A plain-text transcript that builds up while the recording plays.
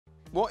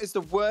What is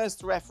the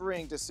worst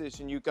refereeing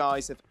decision you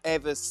guys have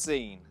ever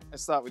seen?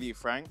 Let's start with you,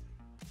 Frank.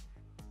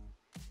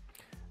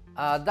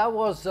 That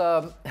was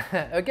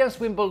against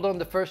Wimbledon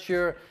the first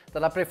year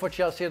that I played for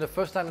Chelsea, and the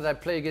first time that I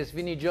played against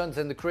Vinnie Jones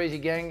and the Crazy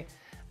Gang.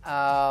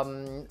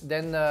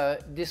 Then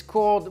they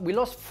scored. We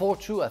lost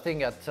 4-2, I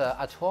think,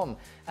 at home,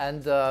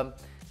 and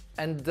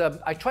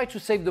I tried to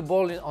save the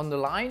ball on the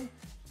line,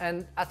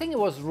 and I think it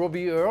was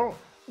Robbie Earle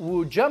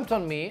who jumped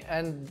on me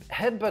and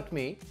headbutted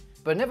me,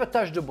 but never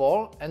touched the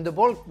ball, and the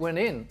ball went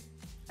in,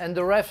 and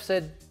the ref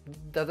said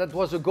that that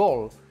was a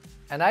goal,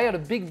 and I had a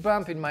big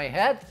bump in my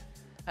head.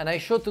 And I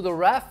showed to the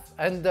ref,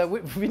 and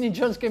Vinnie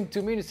Jones came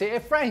to me and said, "Hey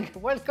Frank,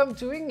 welcome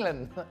to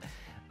England."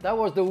 That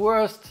was the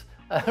worst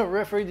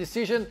referee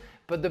decision,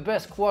 but the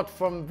best quote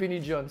from Vinnie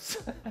Jones.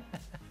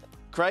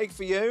 Craig,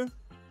 for you?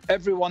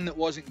 Everyone that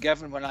wasn't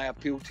given when I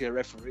appealed to a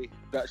referee.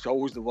 That's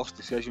always the worst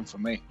decision for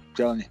me, I'm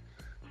telling you.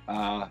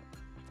 I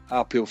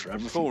appeal for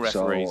everything. Full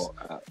referees.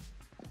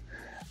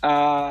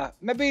 So,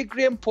 maybe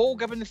Graham Poll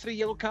giving the 3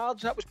 yellow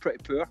cards. That was pretty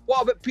poor.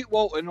 What about Pete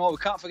Walton? Oh, we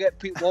can't forget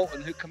Pete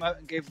Walton, who came out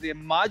and gave the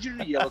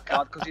imaginary yellow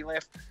card because he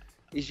left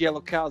his yellow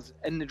cards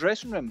in the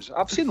dressing rooms.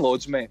 I've seen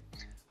loads, mate.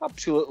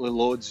 Absolutely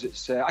loads.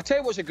 It's I tell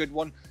you what's a good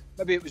one.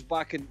 Maybe it was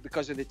back in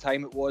because of the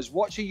time it was.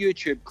 Watch a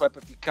YouTube clip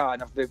if you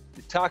can of the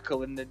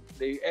tackle in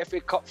the FA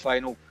Cup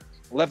final,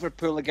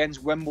 Liverpool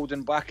against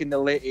Wimbledon back in the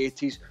late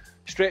 80s.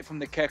 Straight from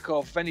the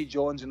kickoff, Vinnie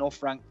Jones, and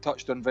Frank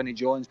touched on Vinnie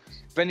Jones.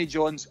 Vinnie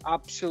Jones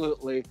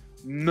absolutely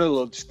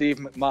mullered Steve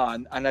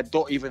McMahon, and I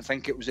don't even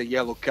think it was a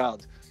yellow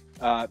card.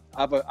 Have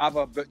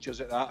a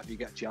butchers at that if you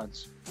get a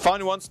chance.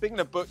 Final one, speaking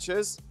of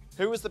butchers,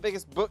 who was the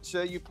biggest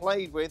butcher you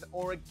played with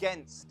or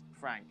against,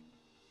 Frank?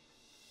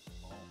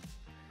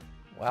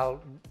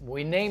 Well,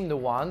 we named the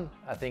one.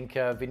 I think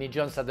Vinnie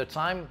Jones at the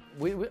time.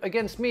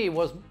 Against me,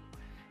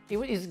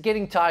 he's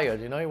getting tired,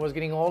 you know, he was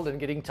getting old and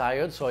getting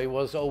tired, so he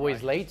was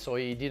always late, so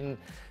he didn't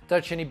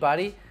touch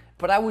anybody.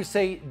 But I would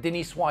say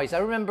Denis Wise. I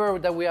remember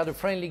that we had a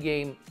friendly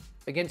game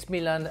against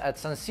Milan at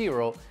San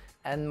Siro,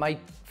 and my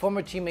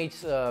former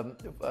teammates,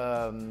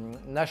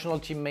 national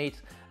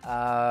teammate,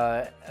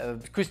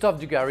 Christophe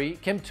Dugarry,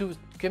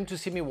 came to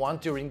see me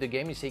once during the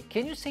game. He said,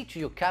 "Can you say to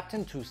your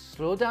captain to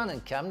slow down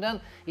and calm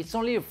down? It's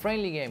only a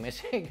friendly game." I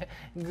said,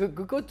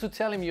 "Go to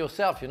tell him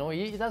yourself, you know,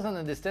 he doesn't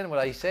understand what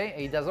I say,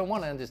 he doesn't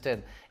want to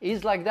understand."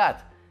 He's like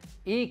that.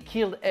 He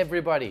killed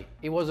everybody.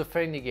 It was a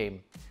friendly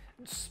game.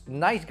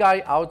 Nice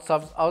guy out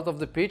of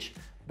the pitch,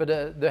 but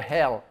the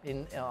hell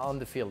on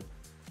the field.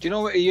 Do you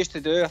know what he used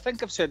to do? I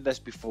think I've said this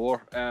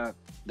before,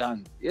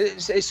 Dan.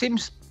 It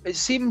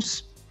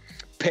seems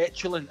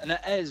petulant, and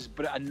it is,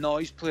 but it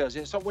annoys players.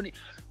 It's like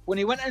when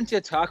he went into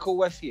a tackle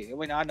with you. I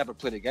mean, I never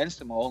played against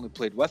him. I only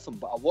played with him,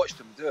 but I watched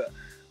him do it.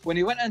 When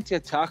he went into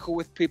a tackle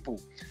with people,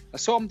 I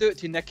saw him do it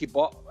to Nicky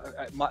Butt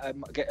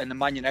in the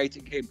Man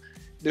United game.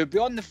 They would be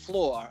on the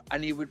floor,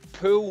 and he would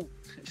pull.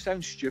 It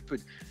sounds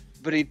stupid,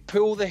 but he'd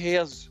pull the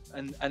hairs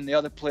and the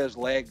other player's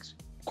legs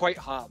quite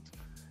hard.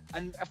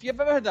 And if you've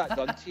ever had that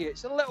done to you,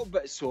 it's a little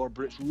bit sore,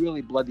 but it's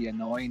really bloody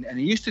annoying. And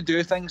he used to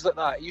do things like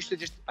that. He used to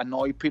just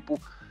annoy people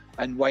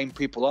and wind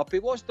people up. He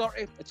was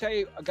dirty. I tell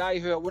you, a guy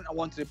who I wouldn't have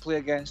wanted to play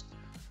against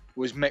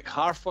was Mick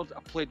Harford.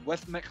 I played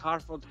with Mick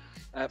Harford,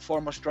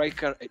 former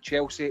striker at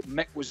Chelsea.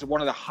 Mick was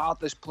one of the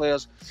hardest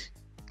players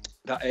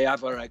that I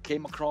ever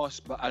came across,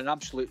 but an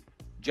absolute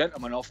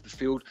gentleman off the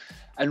field.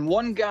 And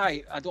one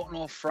guy, I don't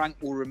know if Frank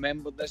will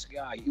remember this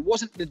guy, he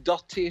wasn't the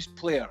dirtiest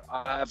player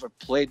I ever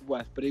played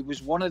with, but he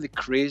was one of the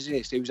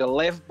craziest. He was a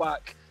left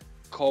back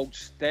called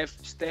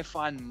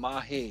Stéphane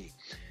Mahé.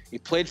 He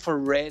played for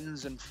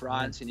Rennes in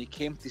France, and he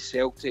came to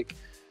Celtic,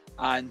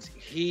 and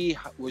he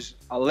was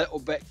a little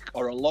bit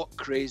or a lot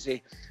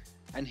crazy,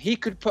 and he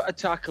could put a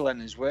tackle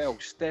in as well.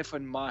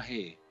 Stéphane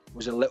Mahé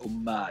was a little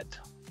mad.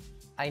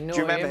 I know. Do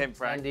you remember him,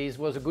 Frank? And he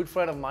was a good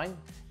friend of mine.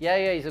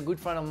 Yeah, he's a good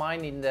friend of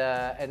mine.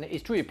 And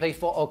it's true, he played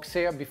for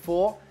Auxerre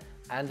before,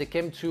 and they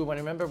came to. I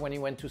remember when he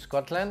went to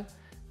Scotland,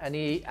 and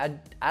he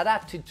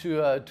adapted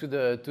to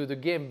the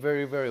game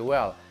very, very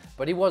well.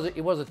 But he was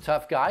a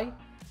tough guy.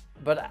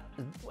 But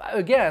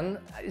again,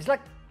 it's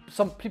like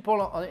some people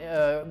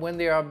when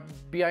they are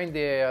behind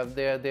their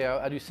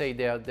how do you say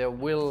their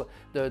wheel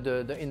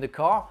in the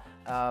car,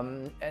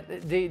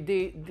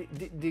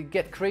 they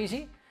get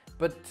crazy.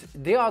 But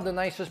they are the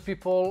nicest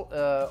people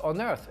on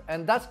earth,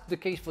 and that's the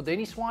case for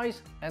Denis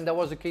Wise, and that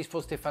was the case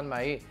for Stéphane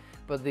Mahé.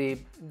 But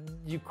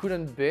you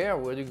couldn't bear,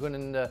 or you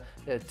couldn't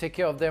take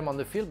care of them on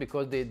the field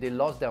because they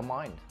lost their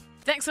mind.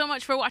 Thanks so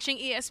much for watching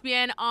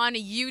ESPN on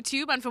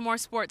YouTube, and for more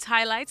sports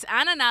highlights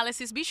and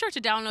analysis, be sure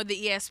to download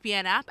the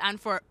ESPN app, and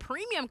for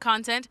premium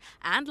content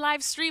and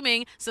live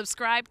streaming,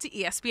 subscribe to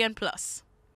ESPN Plus.